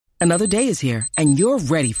Another day is here, and you're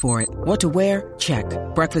ready for it. What to wear? Check.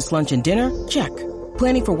 Breakfast, lunch, and dinner? Check.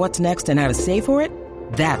 Planning for what's next and how to save for it?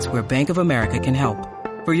 That's where Bank of America can help.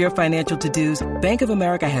 For your financial to-dos, Bank of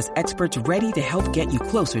America has experts ready to help get you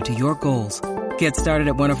closer to your goals. Get started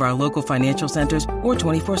at one of our local financial centers or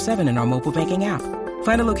 24/7 in our mobile banking app.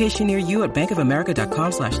 Find a location near you at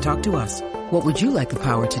bankofamerica.com/talktous. What would you like the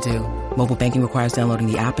power to do? Mobile banking requires downloading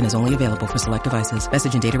the app and is only available for select devices.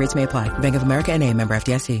 Message and data rates may apply. Bank of America NA, member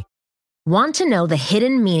FDIC. Want to know the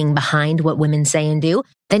hidden meaning behind what women say and do?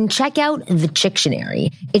 Then check out The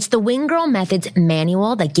Chictionary. It's the Wing Girl Method's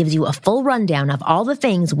manual that gives you a full rundown of all the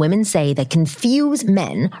things women say that confuse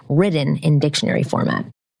men, written in dictionary format.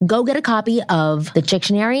 Go get a copy of The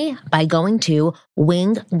Chictionary by going to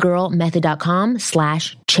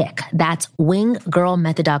winggirlmethod.com/chick. That's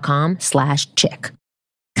winggirlmethod.com/chick.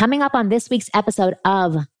 Coming up on this week's episode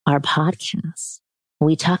of our podcast,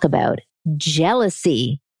 we talk about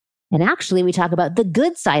jealousy. And actually, we talk about the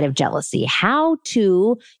good side of jealousy, how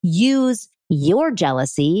to use your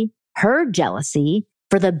jealousy, her jealousy,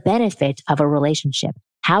 for the benefit of a relationship,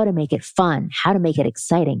 how to make it fun, how to make it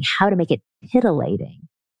exciting, how to make it titillating.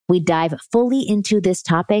 We dive fully into this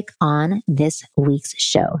topic on this week's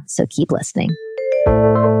show, so keep listening.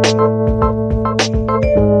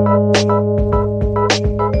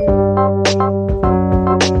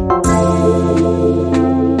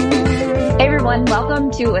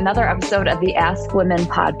 Welcome to another episode of the Ask Women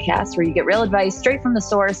podcast, where you get real advice straight from the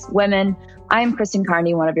source, women. I'm Kristen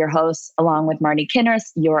Carney, one of your hosts, along with Marnie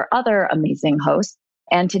Kinrys, your other amazing host.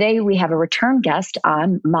 And today we have a return guest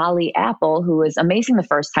on, Molly Apple, who was amazing the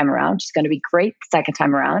first time around. She's going to be great the second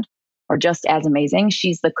time around, or just as amazing.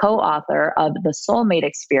 She's the co-author of The Soulmate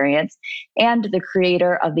Experience and the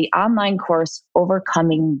creator of the online course,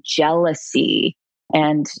 Overcoming Jealousy.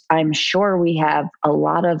 And I'm sure we have a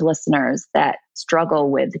lot of listeners that struggle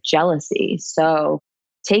with jealousy. So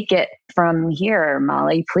take it from here,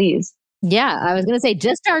 Molly, please. Yeah, I was going to say,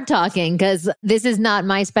 just start talking, because this is not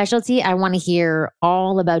my specialty. I want to hear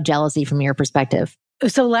all about jealousy from your perspective.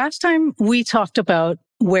 So last time we talked about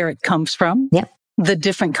where it comes from. Yep. The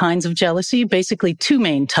different kinds of jealousy, basically two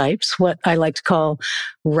main types, what I like to call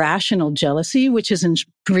rational jealousy, which is in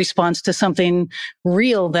response to something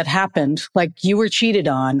real that happened, like you were cheated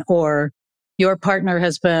on, or your partner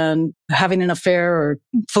has been having an affair or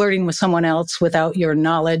flirting with someone else without your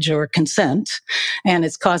knowledge or consent, and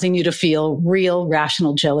it's causing you to feel real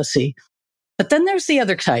rational jealousy. But then there's the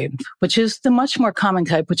other type, which is the much more common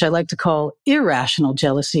type, which I like to call irrational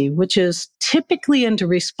jealousy, which is typically in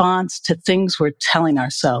response to things we're telling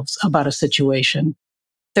ourselves about a situation.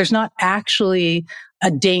 There's not actually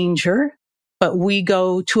a danger, but we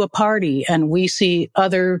go to a party and we see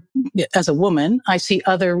as a woman, I see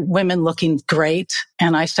other women looking great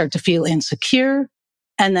and I start to feel insecure.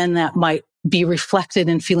 And then that might be reflected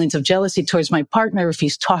in feelings of jealousy towards my partner if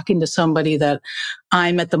he's talking to somebody that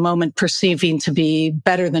I'm at the moment perceiving to be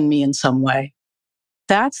better than me in some way.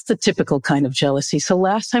 That's the typical kind of jealousy. So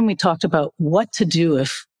last time we talked about what to do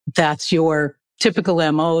if that's your typical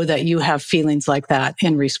MO, that you have feelings like that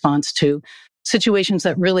in response to situations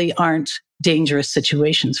that really aren't dangerous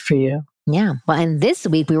situations for you. Yeah. Well, and this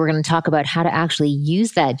week we were going to talk about how to actually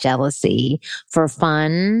use that jealousy for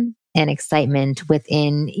fun and excitement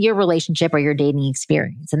within your relationship or your dating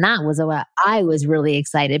experience. And that was what I was really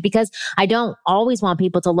excited, because I don't always want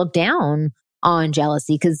people to look down on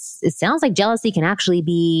jealousy, because it sounds like jealousy can actually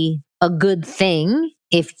be a good thing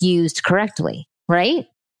if used correctly, right?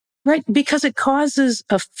 Right, because it causes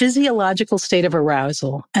a physiological state of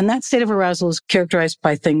arousal. And that state of arousal is characterized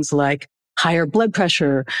by things like higher blood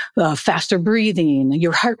pressure, faster breathing,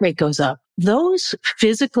 your heart rate goes up. Those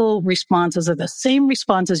physical responses are the same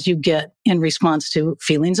responses you get in response to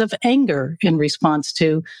feelings of anger, in response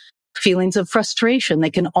to feelings of frustration. They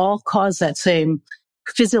can all cause that same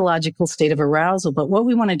physiological state of arousal. But what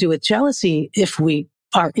we want to do with jealousy, if we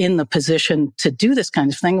are in the position to do this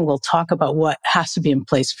kind of thing, we'll talk about what has to be in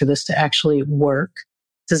place for this to actually work.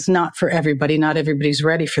 This is not for everybody. Not everybody's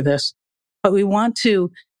ready for this. But we want to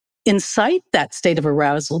incite that state of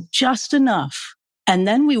arousal just enough. And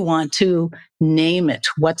then we want to name it,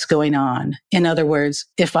 what's going on. In other words,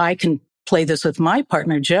 if I can play this with my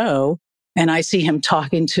partner, Joe, and I see him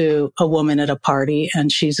talking to a woman at a party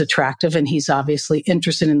and she's attractive and he's obviously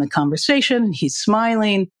interested in the conversation, he's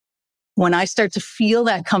smiling. When I start to feel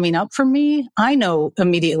that coming up for me, I know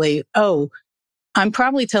immediately, oh, I'm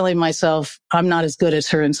probably telling myself I'm not as good as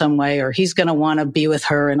her in some way, or he's going to want to be with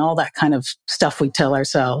her and all that kind of stuff we tell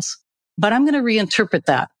ourselves. But I'm going to reinterpret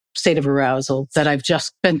that state of arousal that I've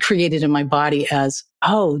just been created in my body as,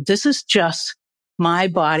 oh, this is just my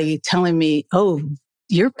body telling me, oh,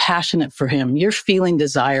 you're passionate for him. You're feeling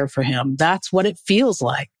desire for him. That's what it feels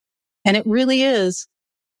like. And it really is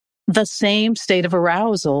the same state of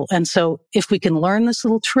arousal. And so if we can learn this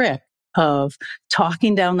little trick of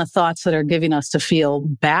talking down the thoughts that are giving us to feel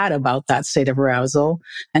bad about that state of arousal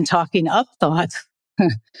and talking up thoughts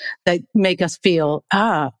that make us feel,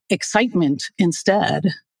 excitement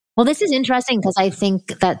instead. Well, this is interesting because I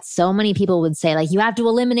think that so many people would say, like, you have to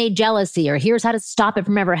eliminate jealousy, or here's how to stop it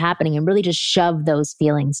from ever happening, and really just shove those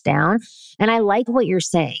feelings down. And I like what you're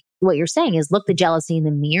saying. What you're saying is look the jealousy in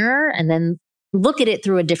the mirror and then look at it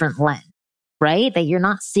through a different lens, right? That you're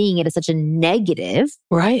not seeing it as such a negative,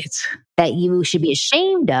 right? That you should be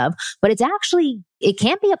ashamed of, but it's actually, it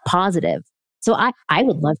can be a positive. So I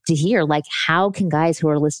would love to hear, like, how can guys who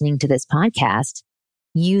are listening to this podcast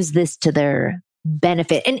use this to their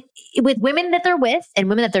benefit, and with women that they're with and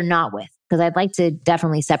women that they're not with? Because I'd like to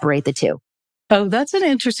definitely separate the two. Oh, that's an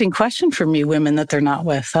interesting question for me, women that they're not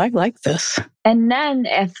with. I like this. And then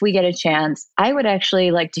if we get a chance, I would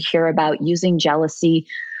actually like to hear about using jealousy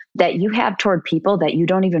that you have toward people that you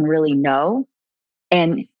don't even really know,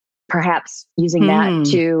 and perhaps using that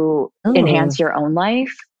to enhance your own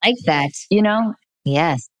life. Like that. You know?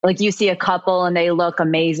 Yes. Like you see a couple and they look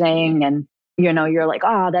amazing and, you know, you're like,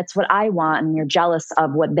 oh, that's what I want. And you're jealous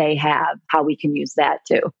of what they have, how we can use that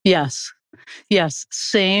too. Yes. Yes.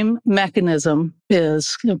 Same mechanism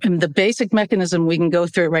is the basic mechanism. We can go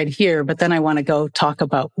through it right here, but then I want to go talk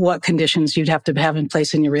about what conditions you'd have to have in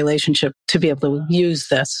place in your relationship to be able to use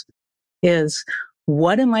this. Is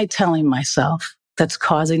what am I telling myself that's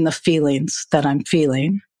causing the feelings that I'm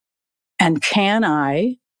feeling? And can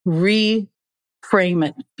I reframe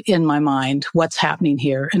it in my mind, what's happening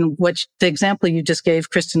here? And which the example you just gave,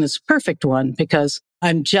 Kristen, is a perfect one, because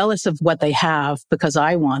I'm jealous of what they have because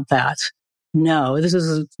I want that. No, this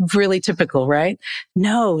is really typical, right?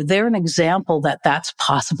 No, they're an example that that's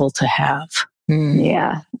possible to have.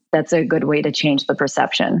 Yeah, that's a good way to change the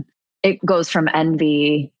perception. It goes from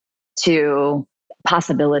envy to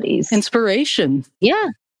possibilities. Inspiration. Yeah.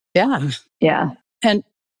 Yeah. Yeah. And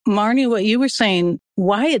Marnie, what you were saying,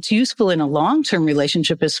 why it's useful in a long-term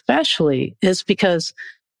relationship especially, is because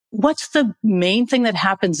what's the main thing that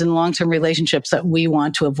happens in long-term relationships that we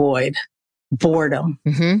want to avoid? Boredom.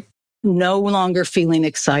 No longer feeling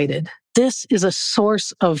excited. This is a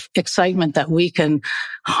source of excitement that we can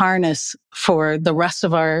harness for the rest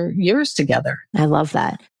of our years together. I love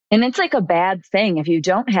that. And it's like a bad thing if you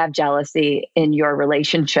don't have jealousy in your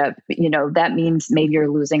relationship. You know, that means maybe you're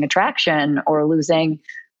losing attraction or losing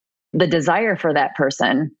the desire for that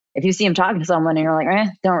person. If you see him talking to someone and you're like,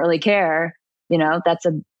 don't really care, you know, that's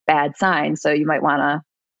a bad sign. So you might want to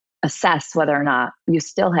assess whether or not you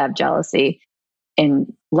still have jealousy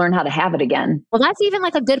and learn how to have it again. Well, that's even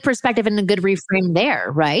like a good perspective and a good reframe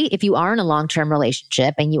there, right? If you are in a long-term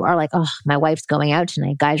relationship and you are like, oh, my wife's going out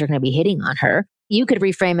tonight, guys are going to be hitting on her. You could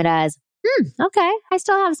reframe it as, okay, I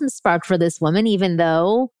still have some spark for this woman, even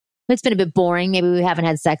though it's been a bit boring. Maybe we haven't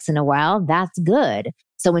had sex in a while. That's good.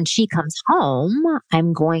 So when she comes home,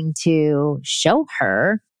 I'm going to show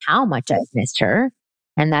her how much I've missed her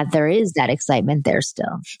and that there is that excitement there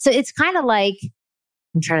still. So it's kind of like,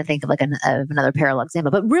 I'm trying to think of like another parallel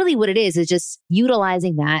example, but really what it is just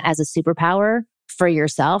utilizing that as a superpower for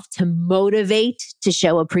yourself to motivate, to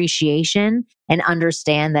show appreciation and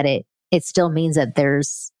understand that it still means that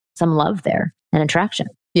there's some love there and attraction.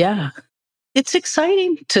 Yeah. It's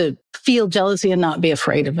exciting to feel jealousy and not be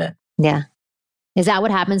afraid of it. Yeah. Is that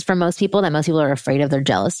what happens for most people? That most people are afraid of their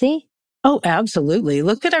jealousy? Oh, absolutely.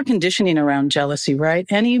 Look at our conditioning around jealousy, right?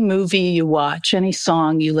 Any movie you watch, any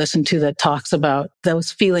song you listen to that talks about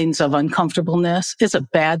those feelings of uncomfortableness is a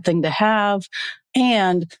bad thing to have.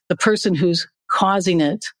 And the person who's causing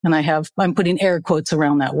it, and I'm putting air quotes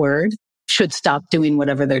around that word, should stop doing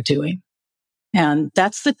whatever they're doing. And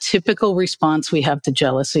that's the typical response we have to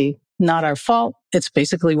jealousy. Not our fault. It's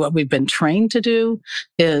basically what we've been trained to do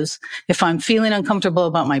is if I'm feeling uncomfortable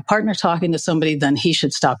about my partner talking to somebody, then he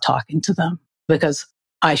should stop talking to them because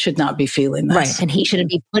I should not be feeling this. Right. And he shouldn't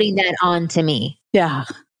be putting that on to me. Yeah.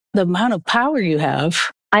 The amount of power you have.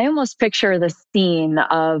 I almost picture the scene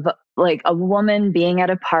of like a woman being at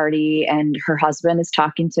a party and her husband is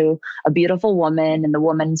talking to a beautiful woman and the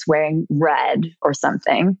woman's wearing red or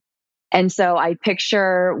something. And so I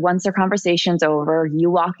picture once their conversation's over,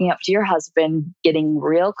 you walking up to your husband, getting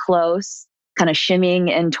real close, kind of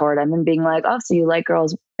shimmying in toward him and being like, oh, so you like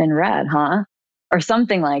girls in red, huh? Or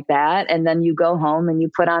something like that. And then you go home and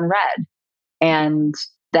you put on red. And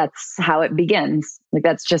that's how it begins. Like,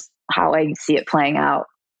 that's just how I see it playing out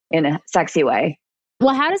in a sexy way.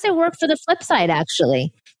 Well, how does it work for the flip side,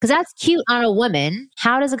 actually? Because that's cute on a woman.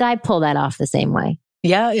 How does a guy pull that off the same way?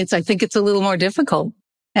 Yeah, I think it's a little more difficult.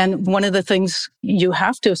 And one of the things you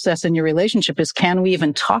have to assess in your relationship is, can we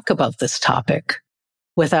even talk about this topic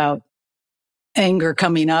without anger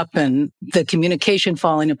coming up and the communication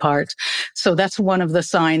falling apart? So that's one of the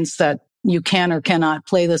signs that you can or cannot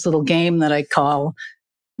play this little game that I call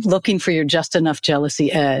looking for your just enough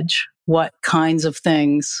jealousy edge. What kinds of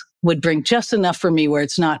things would bring just enough for me where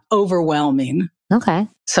it's not overwhelming? Okay.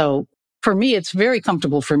 So for me, it's very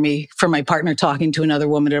comfortable for my partner talking to another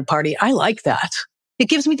woman at a party. I like that. It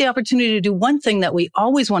gives me the opportunity to do one thing that we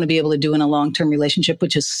always want to be able to do in a long-term relationship,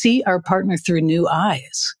 which is see our partner through new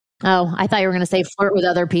eyes. Oh, I thought you were going to say flirt with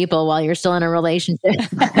other people while you're still in a relationship.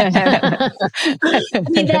 I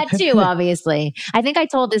mean, that too, obviously. I think I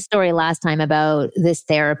told this story last time about this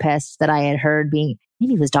therapist that I had heard maybe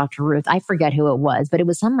it was Dr. Ruth. I forget who it was, but it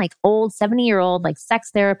was some like old 70-year-old like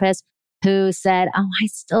sex therapist who said, oh, I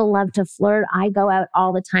still love to flirt. I go out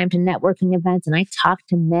all the time to networking events and I talk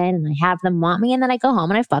to men and I have them want me. And then I go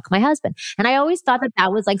home and I fuck my husband. And I always thought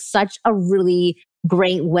that was like such a really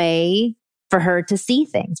great way for her to see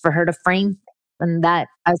things, for her to frame things. And that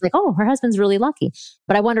I was like, oh, her husband's really lucky.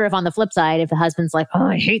 But I wonder if on the flip side, if the husband's like, oh,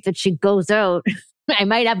 I hate that she goes out. I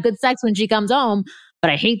might have good sex when she comes home,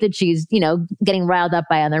 but I hate that she's, getting riled up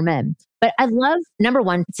by other men. But I love, number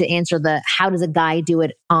one, to answer how does a guy do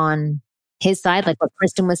it on his side, like what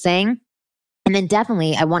Kristen was saying. And then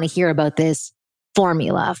definitely I want to hear about this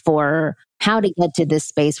formula for how to get to this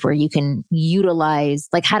space where you can utilize,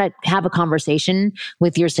 like how to have a conversation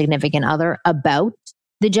with your significant other about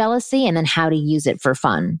the jealousy and then how to use it for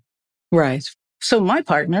fun. Right. So my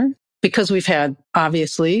partner, because we've had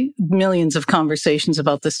obviously millions of conversations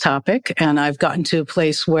about this topic, and I've gotten to a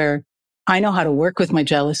place where I know how to work with my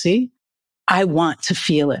jealousy. I want to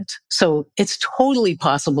feel it. So it's totally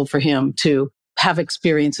possible for him to have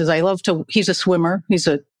experiences. He's a swimmer. He's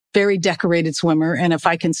a very decorated swimmer. And if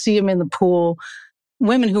I can see him in the pool,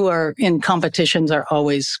 women who are in competitions are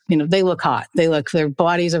always, they look hot. Their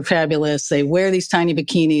bodies are fabulous. They wear these tiny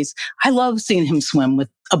bikinis. I love seeing him swim with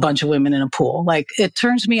a bunch of women in a pool. Like, it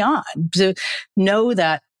turns me on to know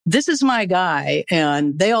that this is my guy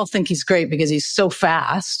and they all think he's great because he's so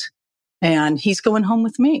fast and he's going home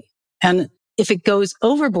with me. And if it goes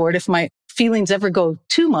overboard, if my feelings ever go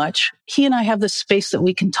too much, he and I have the space that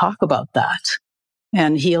we can talk about that.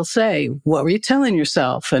 And he'll say, what were you telling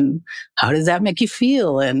yourself? And how does that make you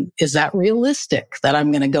feel? And is that realistic that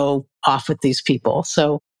I'm going to go off with these people?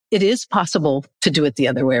 So it is possible to do it the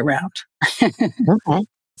other way around. Okay.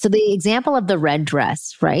 So the example of the red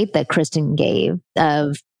dress, right, that Kristen gave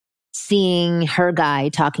of seeing her guy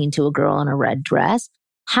talking to a girl in a red dress,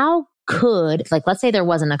 how could, let's say there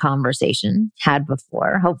wasn't a conversation had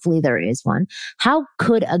before, hopefully there is one. How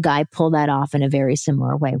could a guy pull that off in a very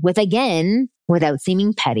similar way without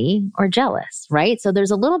seeming petty or jealous, right? So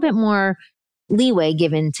there's a little bit more leeway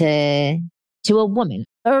given to a woman,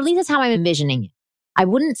 or at least that's how I'm envisioning it. I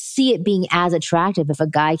wouldn't see it being as attractive if a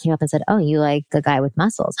guy came up and said, oh, you like the guy with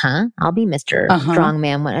muscles, huh? I'll be Mr. Strong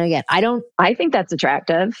Man. Again, I think that's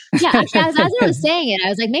attractive. Yeah, as I was saying it, I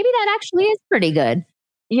was like, maybe that actually is pretty good.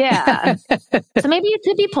 Yeah. So maybe it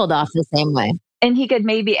could be pulled off the same way. And he could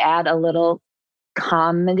maybe add a little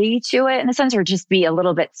comedy to it in a sense, or just be a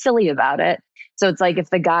little bit silly about it. So it's like if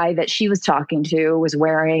the guy that she was talking to was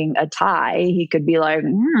wearing a tie, he could be like,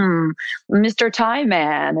 Mr. Tie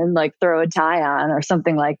Man, and like throw a tie on or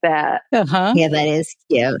something like that. Uh-huh. Yeah, that is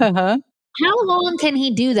cute. Uh-huh. How long can he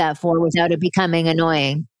do that for without it becoming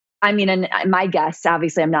annoying? I mean, and my guess,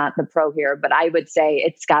 obviously I'm not the pro here, but I would say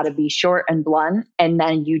it's got to be short and blunt. And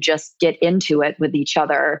then you just get into it with each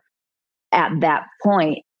other at that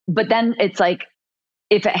point. But then it's like,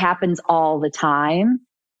 if it happens all the time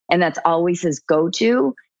and that's always his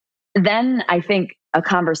go-to, then I think a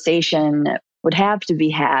conversation would have to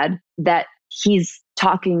be had that he's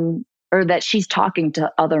talking or that she's talking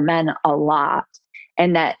to other men a lot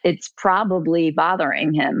and that it's probably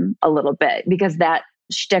bothering him a little bit because that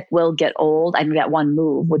shtick will get old. I think that one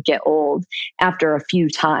move would get old after a few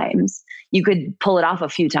times. You could pull it off a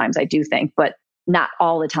few times, I do think, but not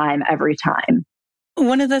all the time, every time.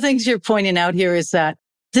 One of the things you're pointing out here is that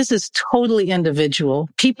this is totally individual.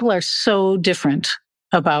 People are so different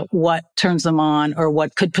about what turns them on or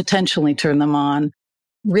what could potentially turn them on.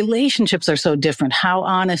 Relationships are so different. How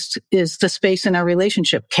honest is the space in our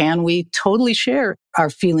relationship? Can we totally share our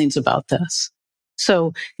feelings about this?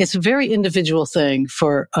 So it's a very individual thing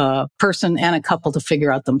for a person and a couple to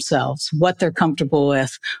figure out themselves what they're comfortable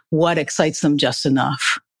with, what excites them just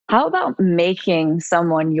enough. How about making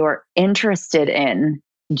someone you're interested in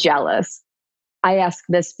jealous? I ask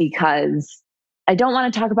this because I don't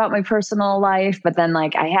want to talk about my personal life, but then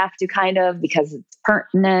like I have to kind of because it's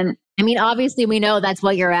pertinent. I mean, obviously, we know that's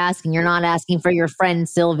what you're asking. You're not asking for your friend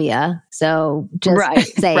Sylvia. So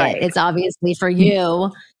just say it. It's obviously for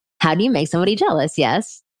you. How do you make somebody jealous?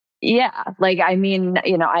 Yes. Yeah. Like, I mean,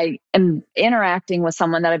 I am interacting with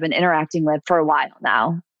someone that I've been interacting with for a while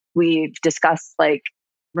now. We've discussed like,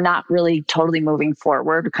 we're not really totally moving forward.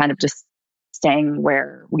 We're kind of just staying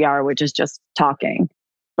where we are, which is just talking.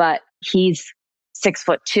 But he's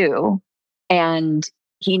 6'2" and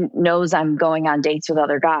he knows I'm going on dates with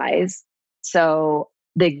other guys. So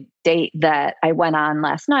the date that I went on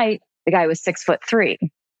last night, the guy was 6'3".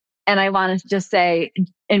 And I wanted to just say,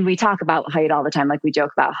 and we talk about height all the time, like we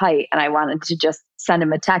joke about height. And I wanted to just send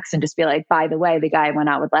him a text and just be like, by the way, the guy I went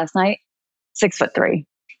out with last night, 6'3".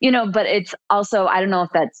 But it's also, I don't know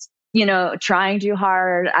if that's, trying too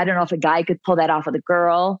hard. I don't know if a guy could pull that off with a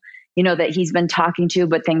girl, that he's been talking to,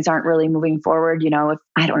 but things aren't really moving forward. If,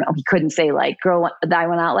 I don't know, he couldn't say like, girl that I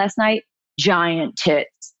went out last night, giant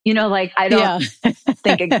tits, like I don't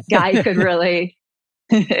think a guy could really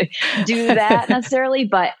do that necessarily,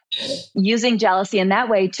 but using jealousy in that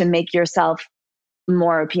way to make yourself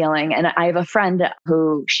more appealing. And I have a friend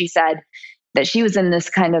who she said that she was in this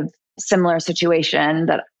kind of similar situation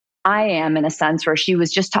that I am, in a sense, where she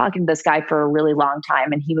was just talking to this guy for a really long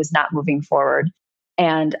time and he was not moving forward.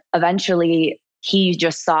 And eventually he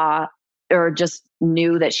just saw or just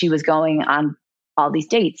knew that she was going on all these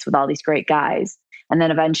dates with all these great guys. And then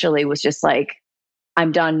eventually was just like,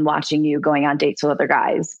 I'm done watching you going on dates with other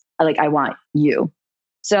guys. I want you.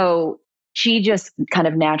 So she just kind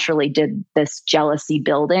of naturally did this jealousy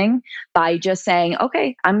building by just saying,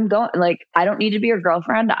 okay, I'm going, I don't need to be your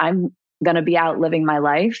girlfriend. I'm going to be out living my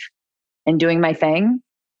life and doing my thing.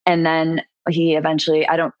 And then he eventually,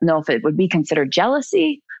 I don't know if it would be considered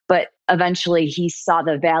jealousy, but eventually he saw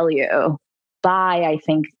the value by, I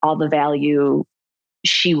think, all the value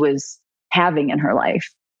she was having in her life.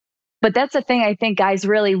 But that's the thing I think guys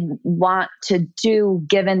really want to do,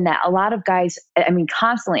 given that a lot of guys,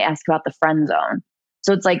 constantly ask about the friend zone.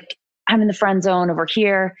 So it's like, I'm in the friend zone over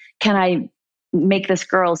here. Can I make this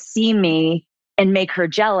girl see me and make her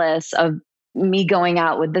jealous of me going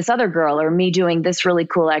out with this other girl or me doing this really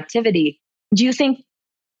cool activity? Do you think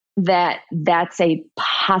that that's a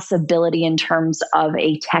possibility in terms of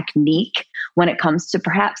a technique when it comes to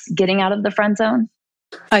perhaps getting out of the friend zone?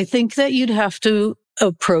 I think that you'd have to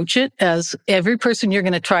approach it as every person you're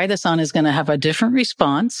going to try this on is going to have a different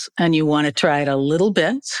response, and you want to try it a little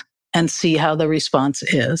bit and see how the response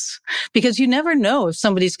is. Because you never know if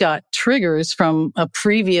somebody's got triggers from a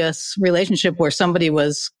previous relationship where somebody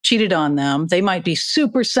was cheated on them. They might be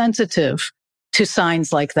super sensitive to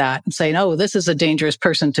signs like that and saying, oh, this is a dangerous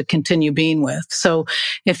person to continue being with. So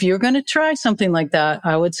if you're going to try something like that,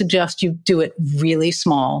 I would suggest you do it really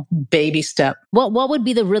small, baby step. What would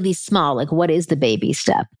be the really small? Like, what is the baby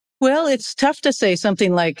step? Well, it's tough to say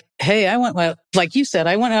something like, hey, like you said,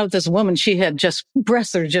 I went out with this woman. She had just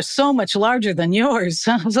breasts that are just so much larger than yours.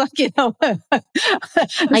 I was like,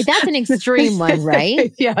 like that's an extreme one,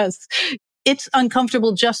 right? Yes. It's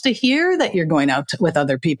uncomfortable just to hear that you're going out with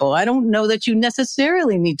other people. I don't know that you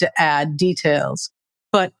necessarily need to add details.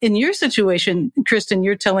 But in your situation, Kristen,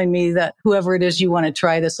 you're telling me that whoever it is you want to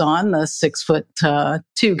try this on, the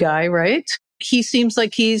 6'2" guy, right? He seems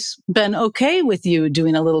like he's been okay with you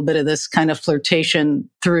doing a little bit of this kind of flirtation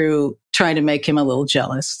through trying to make him a little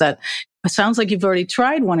jealous. That it sounds like you've already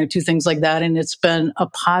tried one or two things like that, and it's been a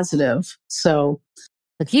positive. So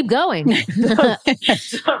keep going.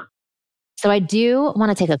 So I do want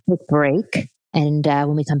to take a quick break. And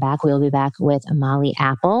when we come back, we'll be back with Molly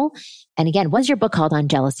Apple. And again, what's your book called on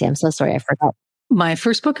jealousy? I'm so sorry, I forgot. My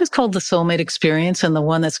first book is called The Soulmate Experience, and the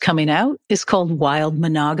one that's coming out is called Wild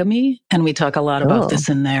Monogamy. And we talk a lot about this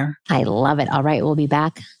in there. I love it. All right, we'll be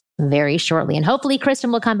back very shortly. And hopefully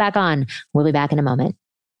Kristen will come back on. We'll be back in a moment.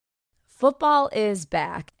 Football is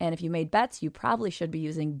back, and if you made bets, you probably should be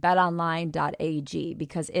using betonline.ag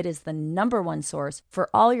because it is the #1 source for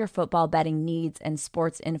all your football betting needs and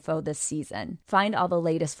sports info this season. Find all the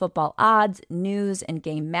latest football odds, news, and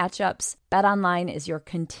game matchups. BetOnline is your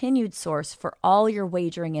continued source for all your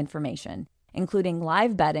wagering information, including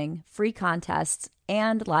live betting, free contests,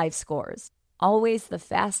 and live scores. Always the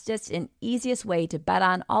fastest and easiest way to bet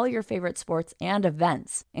on all your favorite sports and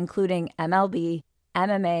events, including MLB,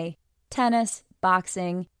 MMA, tennis,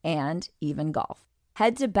 boxing, and even golf.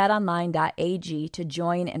 Head to betonline.ag to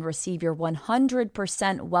join and receive your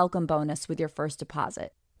 100% welcome bonus with your first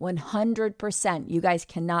deposit. 100%. You guys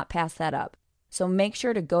cannot pass that up. So make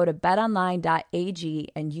sure to go to betonline.ag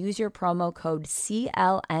and use your promo code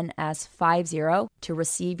CLNS50 to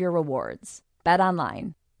receive your rewards.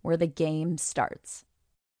 BetOnline, where the game starts.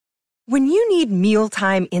 When you need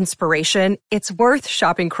mealtime inspiration, it's worth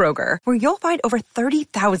shopping Kroger, where you'll find over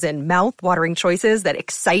 30,000 mouth-watering choices that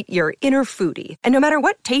excite your inner foodie. And no matter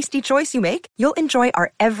what tasty choice you make, you'll enjoy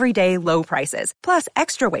our everyday low prices, plus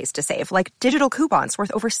extra ways to save, like digital coupons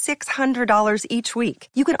worth over $600 each week.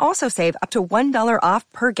 You can also save up to $1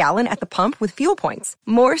 off per gallon at the pump with fuel points.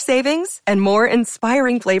 More savings and more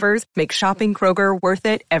inspiring flavors make shopping Kroger worth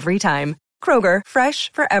it every time. Kroger,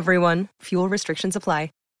 fresh for everyone. Fuel restrictions apply.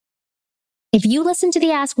 If you listen to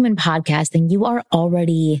the Ask Women podcast, then you are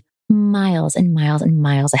already miles and miles and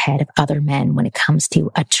miles ahead of other men when it comes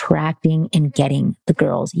to attracting and getting the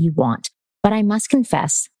girls you want. But I must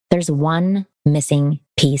confess, there's one missing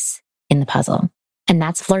piece in the puzzle, and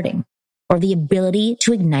that's flirting, or the ability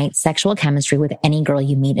to ignite sexual chemistry with any girl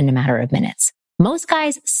you meet in a matter of minutes. Most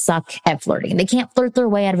guys suck at flirting. They can't flirt their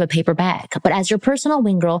way out of a paper bag. But as your personal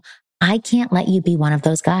wing girl, I can't let you be one of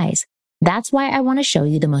those guys. That's why I want to show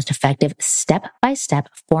you the most effective step-by-step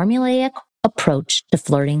formulaic approach to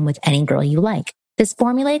flirting with any girl you like. This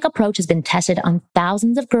formulaic approach has been tested on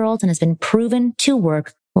thousands of girls and has been proven to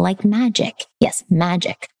work like magic. Yes,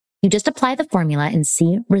 magic. You just apply the formula and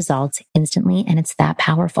see results instantly, and it's that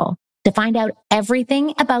powerful. To find out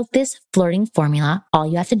everything about this flirting formula, all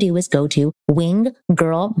you have to do is go to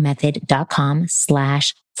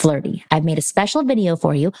winggirlmethod.com/flirty. I've made a special video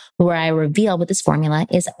for you where I reveal what this formula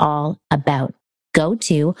is all about. Go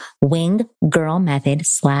to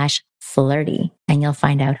winggirlmethod/flirty and you'll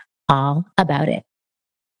find out all about it.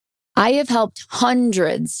 I have helped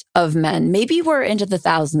hundreds of men. Maybe we're into the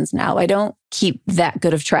thousands now. I don't keep that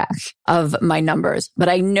good of track of my numbers, but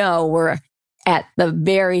I know we're at the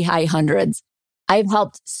very high hundreds. I've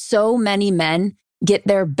helped so many men get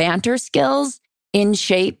their banter skills in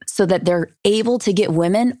shape so that they're able to get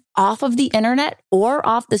women off of the internet or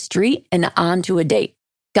off the street and onto a date.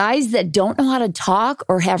 Guys that don't know how to talk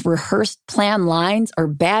or have rehearsed planned lines or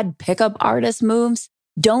bad pickup artist moves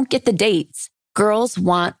don't get the dates. Girls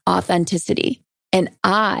want authenticity. And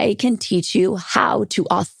I can teach you how to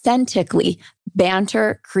authentically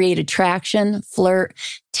banter, create attraction, flirt,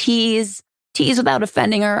 tease without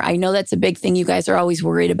offending her. I know that's a big thing you guys are always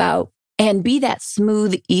worried about. And be that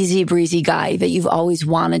smooth, easy breezy guy that you've always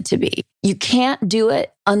wanted to be. You can't do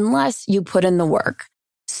it unless you put in the work.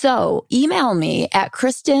 So email me at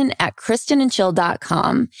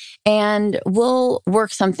Kristen@KristenandChill.com and we'll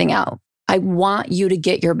work something out. I want you to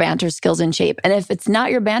get your banter skills in shape. And if it's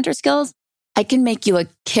not your banter skills, I can make you a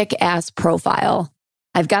kick-ass profile.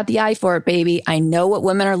 I've got the eye for it, baby. I know what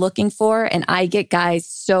women are looking for, and I get guys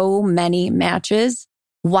so many matches.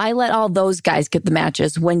 Why let all those guys get the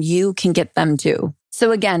matches when you can get them too?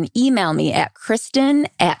 So again, email me at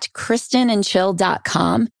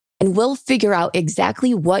Kristen@KristenandChill.com and we'll figure out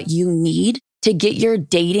exactly what you need to get your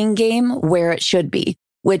dating game where it should be,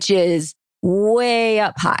 which is way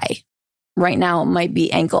up high. Right now, it might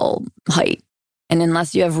be ankle height. And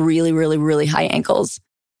unless you have really, really, really high ankles,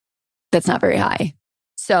 that's not very high.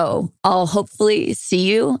 So I'll hopefully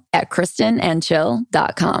see you at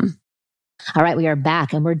KristenandChill.com. All right, we are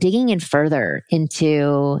back and we're digging in further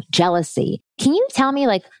into jealousy. Can you tell me,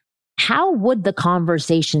 how would the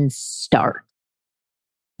conversation start?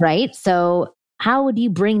 Right? So how would you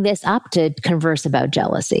bring this up to converse about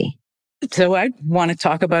jealousy? So I want to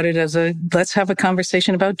talk about it as let's have a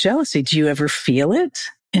conversation about jealousy. Do you ever feel it?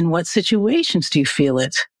 In what situations do you feel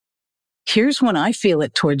it? Here's when I feel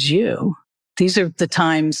it towards you. These are the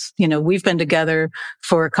times, we've been together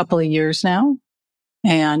for a couple of years now.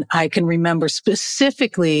 And I can remember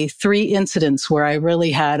specifically 3 incidents where I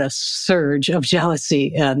really had a surge of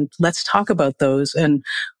jealousy. And let's talk about those and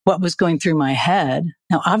what was going through my head.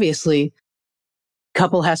 Now, obviously, a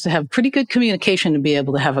couple has to have pretty good communication to be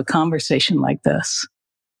able to have a conversation like this.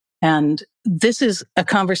 And this is a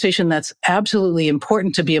conversation that's absolutely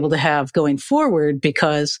important to be able to have going forward,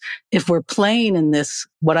 because if we're playing in this,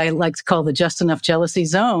 what I like to call the just enough jealousy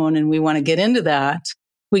zone, and we want to get into that,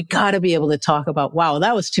 we got to be able to talk about, wow,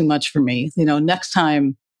 that was too much for me. Next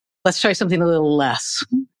time, let's try something a little less,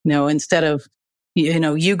 instead of,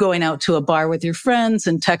 you going out to a bar with your friends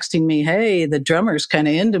and texting me, hey, the drummer's kind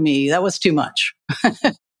of into me. That was too much.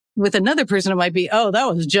 With another person, it might be, oh,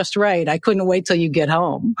 that was just right. I couldn't wait till you get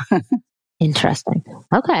home. Interesting.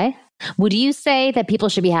 Okay. Would you say that people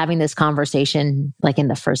should be having this conversation in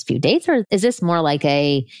the first few dates, or is this more like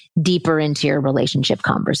a deeper into your relationship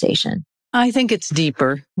conversation? I think it's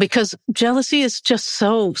deeper, because jealousy is just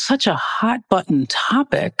such a hot button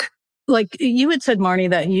topic. Like you had said, Marnie,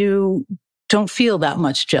 that you don't feel that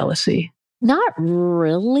much jealousy. Not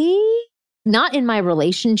really. Not in my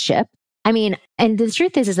relationship. I mean, and the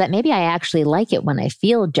truth is that maybe I actually like it when I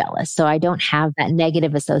feel jealous. So I don't have that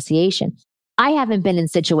negative association. I haven't been in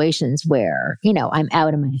situations where, I'm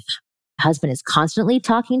out and my husband is constantly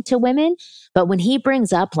talking to women. But when he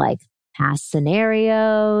brings up like past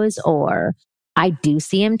scenarios, or I do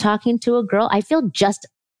see him talking to a girl, I feel just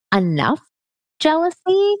enough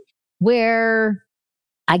jealousy where,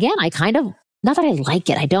 again, I kind of, not that I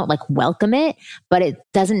like it, I don't like welcome it, but it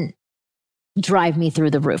doesn't drive me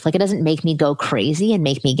through the roof. Like it doesn't make me go crazy and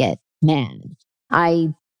make me get mad.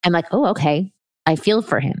 I'm like, oh, okay. I feel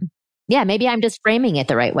for him. Yeah, maybe I'm just framing it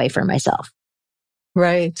the right way for myself.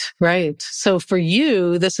 Right, right. So for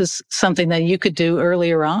you, this is something that you could do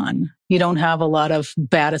earlier on. You don't have a lot of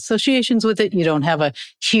bad associations with it. You don't have a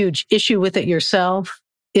huge issue with it yourself.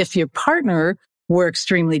 If your partner were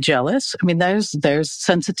extremely jealous, I mean, there's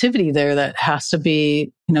sensitivity there that has to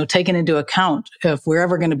be, taken into account if we're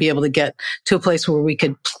ever going to be able to get to a place where we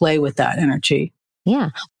could play with that energy.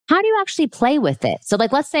 Yeah. How do you actually play with it? So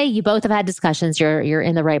like, let's say you both have had discussions, you're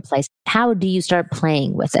in the right place. How do you start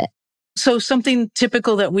playing with it? So something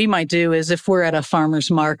typical that we might do is if we're at a farmer's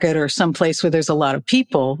market or someplace where there's a lot of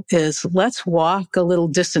people is let's walk a little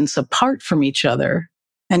distance apart from each other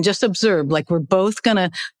and just observe, like we're both going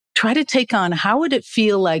to try to take on how would it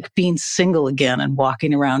feel like being single again and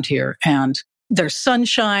walking around here, and there's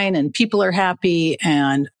sunshine and people are happy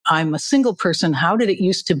and I'm a single person. How did it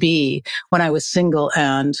used to be when I was single?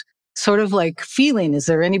 And sort of like feeling, is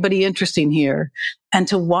there anybody interesting here? And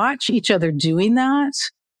to watch each other doing that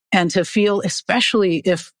and to feel, especially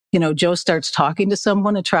if, Joe starts talking to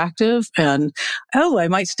someone attractive and, I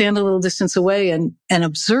might stand a little distance away and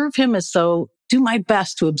observe him as though, do my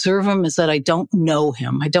best to observe him as that I don't know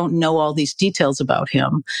him. I don't know all these details about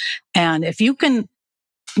him. And if you can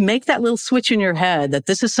make that little switch in your head that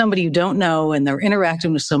this is somebody you don't know and they're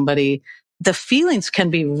interacting with somebody, the feelings can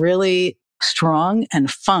be really strong and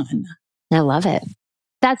fun. I love it.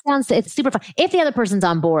 It's super fun. If the other person's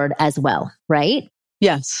on board as well, right?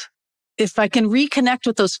 Yes. If I can reconnect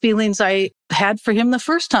with those feelings I had for him the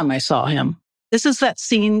first time I saw him. This is that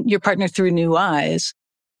seeing your partner through new eyes.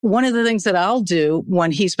 One of the things that I'll do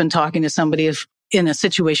when he's been talking to somebody is in a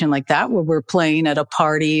situation like that, where we're playing at a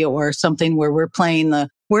party or something where we're playing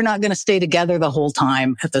we're not going to stay together the whole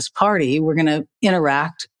time at this party. We're going to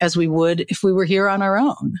interact as we would if we were here on our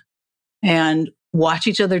own and watch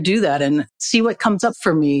each other do that and see what comes up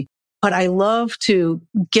for me. But I love to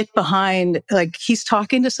get behind, like he's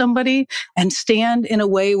talking to somebody and stand in a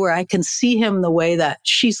way where I can see him the way that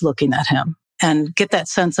she's looking at him and get that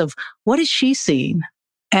sense of what is she seeing?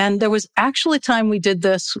 And there was actually a time we did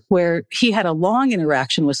this where he had a long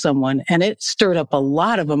interaction with someone and it stirred up a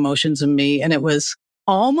lot of emotions in me and it was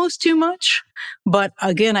almost too much. But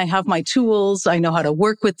again, I have my tools. I know how to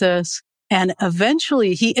work with this. And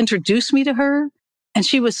eventually he introduced me to her and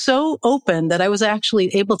she was so open that I was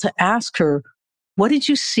actually able to ask her, what did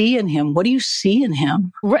you see in him? What do you see in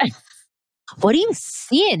him? Right. What do you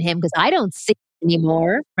see in him? Because I don't see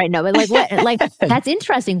anymore. Right. No, but like what? Like, that's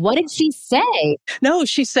interesting. What did she say? No,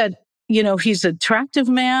 she said, he's an attractive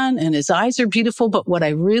man and his eyes are beautiful. But what I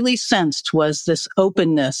really sensed was this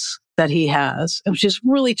openness that he has, which is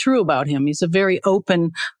really true about him. He's a very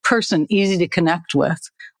open person, easy to connect with.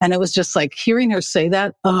 And it was just like hearing her say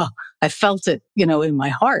that. I felt it, in my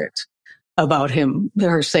heart about him,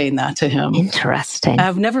 her saying that to him. Interesting.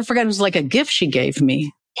 I've never forgotten. It was like a gift she gave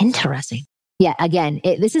me. Interesting. Yeah. Again,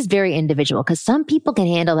 this is very individual because some people can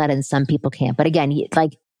handle that and some people can't. But again,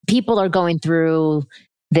 like people are going through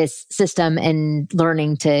this system and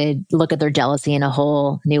learning to look at their jealousy in a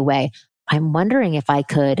whole new way. I'm wondering if I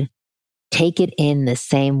could take it in the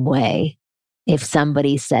same way if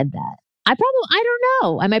somebody said that. I don't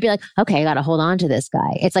know. I might be like, okay, I got to hold on to this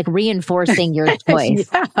guy. It's like reinforcing your choice.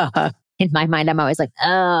 Yeah. In my mind, I'm always like,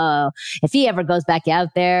 oh, if he ever goes back out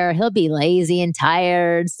there, he'll be lazy and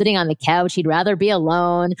tired, sitting on the couch. He'd rather be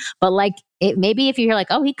alone. But like, maybe if you hear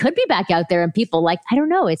like, oh, he could be back out there and people like, I don't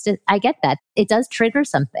know. It's just, I get that. It does trigger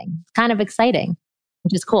something. It's kind of exciting,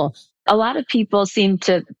 which is cool. A lot of people seem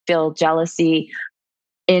to feel jealousy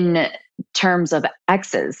in terms of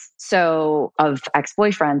exes. So of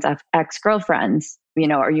ex-boyfriends, of ex-girlfriends,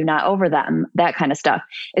 are you not over them? That kind of stuff.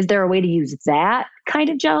 Is there a way to use that kind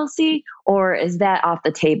of jealousy or is that off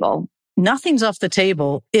the table? Nothing's off the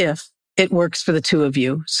table if it works for the two of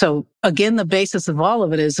you. So again, the basis of all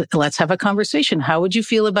of it is let's have a conversation. How would you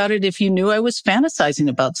feel about it if you knew I was fantasizing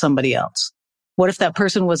about somebody else? What if that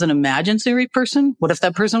person was an imaginary person? What if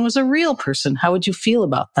that person was a real person? How would you feel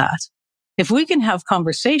about that? If we can have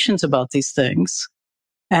conversations about these things,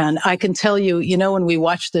 and I can tell you, when we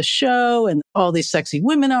watch this show and all these sexy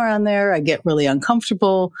women are on there, I get really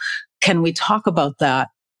uncomfortable. can we talk about that?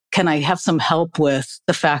 Can I have some help with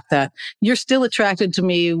the fact that you're still attracted to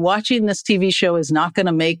me? Watching this TV show is not going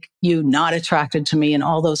to make you not attracted to me, and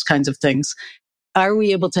all those kinds of things. Are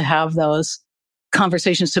we able to have those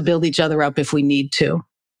conversations to build each other up if we need to?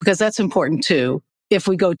 Because that's important too. If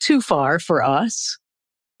we go too far for us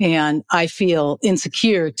and I feel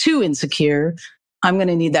too insecure, I'm going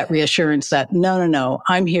to need that reassurance that no,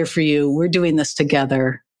 I'm here for you. We're doing this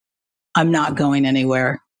together. I'm not going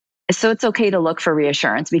anywhere. So it's okay to look for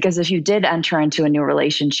reassurance, because if you did enter into a new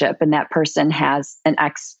relationship and that person has an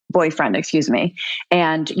ex-boyfriend,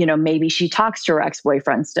 and, maybe she talks to her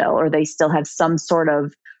ex-boyfriend still, or they still have some sort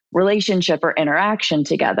of relationship or interaction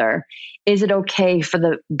together, is it okay for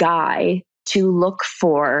the guy to look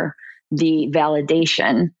for the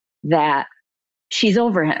validation that she's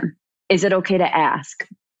over him? Is it okay to ask?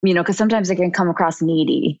 Because sometimes it can come across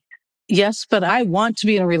needy. Yes, but I want to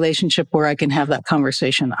be in a relationship where I can have that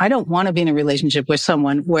conversation. I don't want to be in a relationship with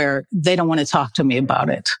someone where they don't want to talk to me about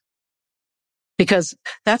it, because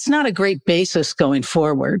that's not a great basis going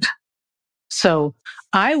forward. So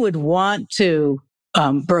I would want to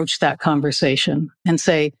broach that conversation and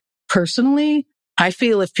say, personally, I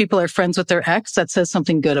feel if people are friends with their ex, that says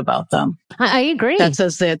something good about them. I agree. That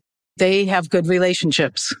says that they have good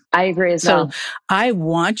relationships. I agree as well. So I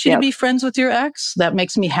want you to be friends with your ex. That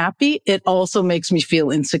makes me happy. It also makes me feel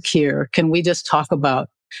insecure. Can you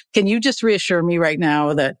just reassure me right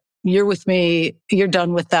now that you're with me, you're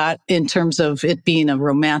done with that in terms of it being a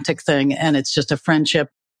romantic thing and it's just a friendship?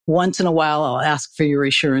 Once in a while, I'll ask for your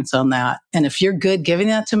reassurance on that. And if you're good giving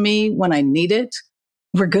that to me when I need it,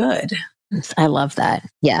 we're good. I love that.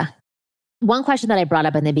 Yeah. One question that I brought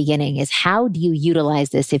up in the beginning is, how do you utilize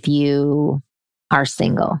this if you are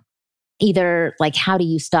single? Either like, how do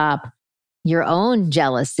you stop your own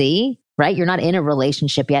jealousy, right? You're not in a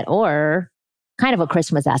relationship yet, or kind of what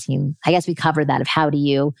Kristen was asking. I guess we covered that, of how do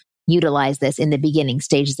you utilize this in the beginning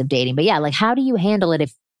stages of dating. But yeah, like, how do you handle it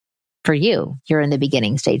if for you're in the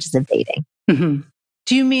beginning stages of dating? Mm-hmm.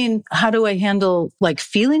 Do you mean, how do I handle like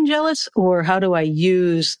feeling jealous, or how do I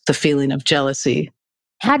use the feeling of jealousy?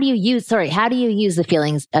 How do you use the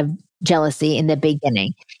feelings of jealousy in the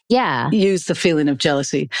beginning? Yeah. Use the feeling of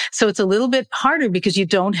jealousy. So it's a little bit harder because you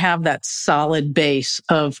don't have that solid base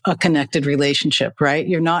of a connected relationship, right?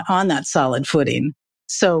 You're not on that solid footing.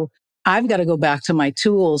 So I've got to go back to my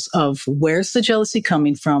tools of, where's the jealousy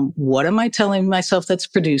coming from? What am I telling myself that's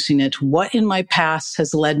producing it? What in my past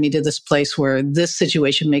has led me to this place where this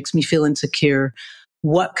situation makes me feel insecure?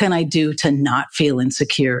 What can I do to not feel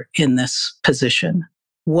insecure in this position?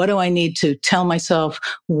 What do I need to tell myself?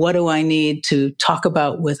 What do I need to talk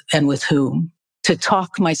about with whom? To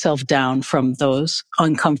talk myself down from those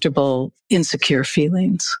uncomfortable, insecure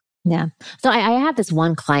feelings. Yeah. So I have this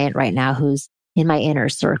one client right now who's in my inner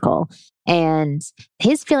circle, and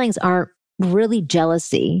his feelings aren't really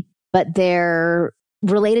jealousy, but they're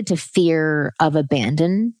related to fear of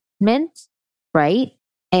abandonment, right?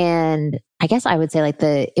 And I guess I would say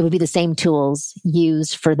it would be the same tools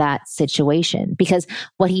used for that situation, because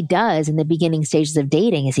what he does in the beginning stages of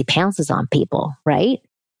dating is he pounces on people, right?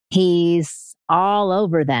 He's all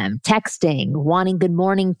over them, texting, wanting good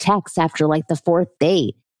morning texts after like the fourth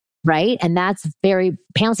date, right? And that's very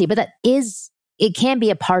pouncy, but it can be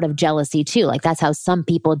a part of jealousy too. Like, that's how some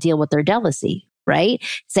people deal with their jealousy, right?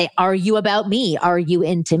 Say, are you about me? Are you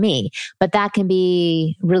into me? But that can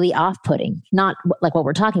be really off-putting, not like what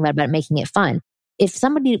we're talking about making it fun. If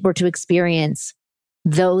somebody were to experience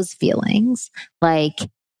those feelings, like,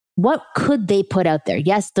 what could they put out there?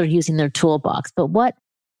 Yes, they're using their toolbox, but what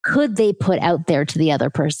could they put out there to the other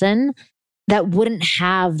person that wouldn't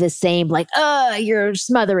have the same, like, you're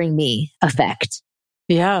smothering me effect?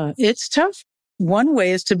 Yeah, it's tough. One way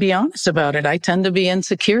is to be honest about it. I tend to be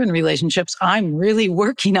insecure in relationships. I'm really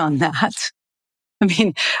working on that. I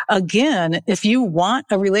mean, again, if you want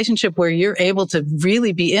a relationship where you're able to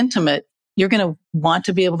really be intimate, you're going to want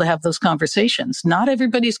to be able to have those conversations. Not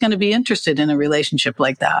everybody's going to be interested in a relationship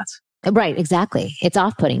like that. Right, exactly. It's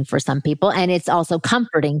off-putting for some people, and it's also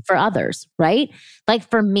comforting for others, right? Like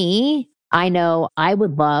for me, I know I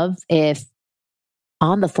would love if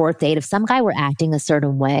on the fourth date, if some guy were acting a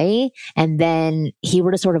certain way and then he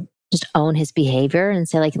were to sort of just own his behavior and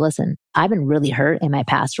say like, listen, I've been really hurt in my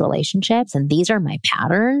past relationships and these are my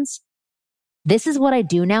patterns. This is what I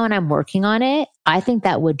do now and I'm working on it. I think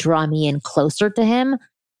that would draw me in closer to him.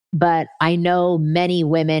 But I know many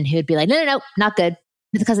women who'd be like, no, not good.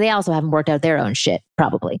 Because they also haven't worked out their own shit,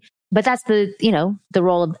 probably. But that's the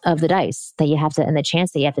roll of the dice that you have to, and the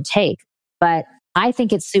chance that you have to take. But I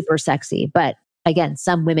think it's super sexy. But again,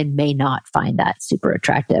 some women may not find that super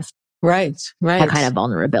attractive. Right. that kind of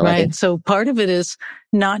vulnerability. Right. So part of it is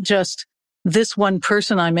not just this one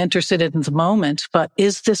person I'm interested in at the moment, but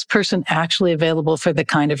is this person actually available for the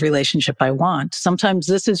kind of relationship I want? Sometimes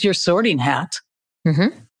this is your sorting hat.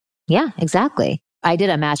 Mm-hmm. Yeah, exactly. I did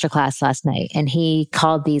a masterclass last night and he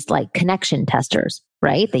called these like connection testers,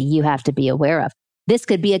 right? That you have to be aware of. This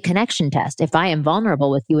could be a connection test. If I am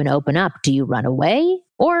vulnerable with you and open up, do you run away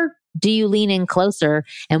or do you lean in closer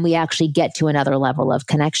and we actually get to another level of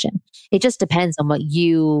connection? It just depends on what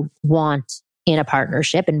you want in a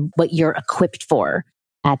partnership and what you're equipped for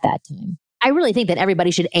at that time. I really think that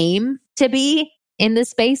everybody should aim to be in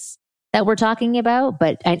this space that we're talking about,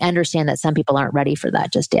 but I understand that some people aren't ready for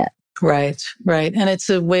that just yet. Right. And it's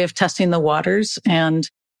a way of testing the waters. And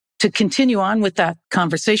to continue on with that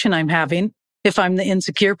conversation I'm having, if I'm the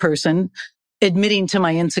insecure person, admitting to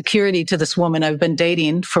my insecurity to this woman I've been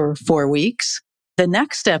dating for 4 weeks, the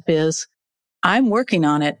next step is I'm working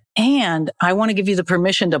on it. And I want to give you the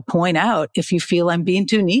permission to point out if you feel I'm being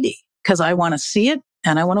too needy, because I want to see it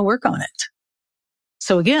and I want to work on it.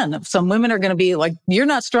 So again, some women are going to be like, you're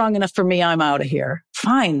not strong enough for me. I'm out of here.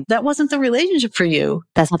 Fine. That wasn't the relationship for you.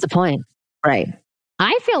 That's not the point. Right.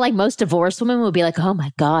 I feel like most divorced women would be like, oh my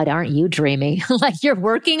God, aren't you dreamy? Like you're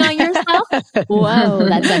working on yourself? Whoa,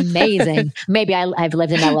 that's amazing. Maybe I've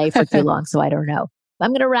lived in LA for too long, so I don't know. I'm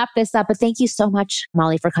going to wrap this up, but thank you so much,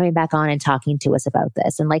 Molly, for coming back on and talking to us about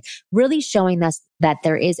this and like really showing us that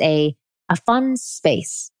there is a fun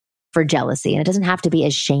space for jealousy and it doesn't have to be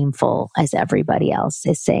as shameful as everybody else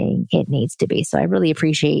is saying it needs to be. So I really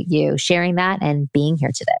appreciate you sharing that and being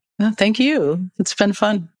here today. Well, thank you. It's been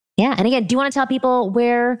fun. Yeah. And again, do you want to tell people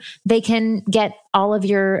where they can get all of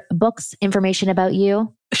your books, information about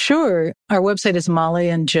you? Sure. Our website is Molly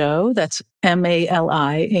and Joe. That's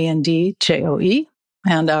MALIANDJOE.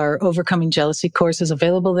 And our Overcoming Jealousy course is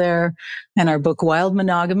available there. And our book, Wild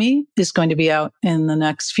Monogamy, is going to be out in the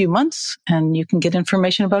next few months. And you can get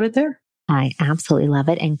information about it there. I absolutely love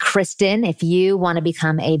it. And Kristen, if you want to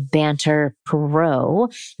become a banter pro,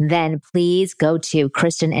 then please go to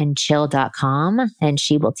kristenandchill.com and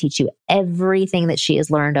she will teach you everything that she has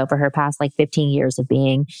learned over her past 15 years of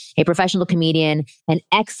being a professional comedian, an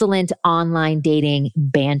excellent online dating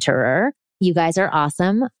banterer. You guys are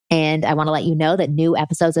awesome. And I want to let you know that new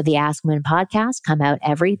episodes of the Ask Women podcast come out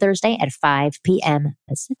every Thursday at 5 p.m.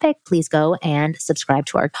 Pacific. Please go and subscribe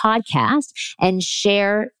to our podcast and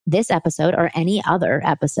share this episode or any other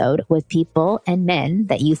episode with people and men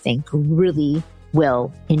that you think really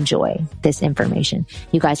will enjoy this information.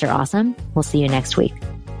 You guys are awesome. We'll see you next week.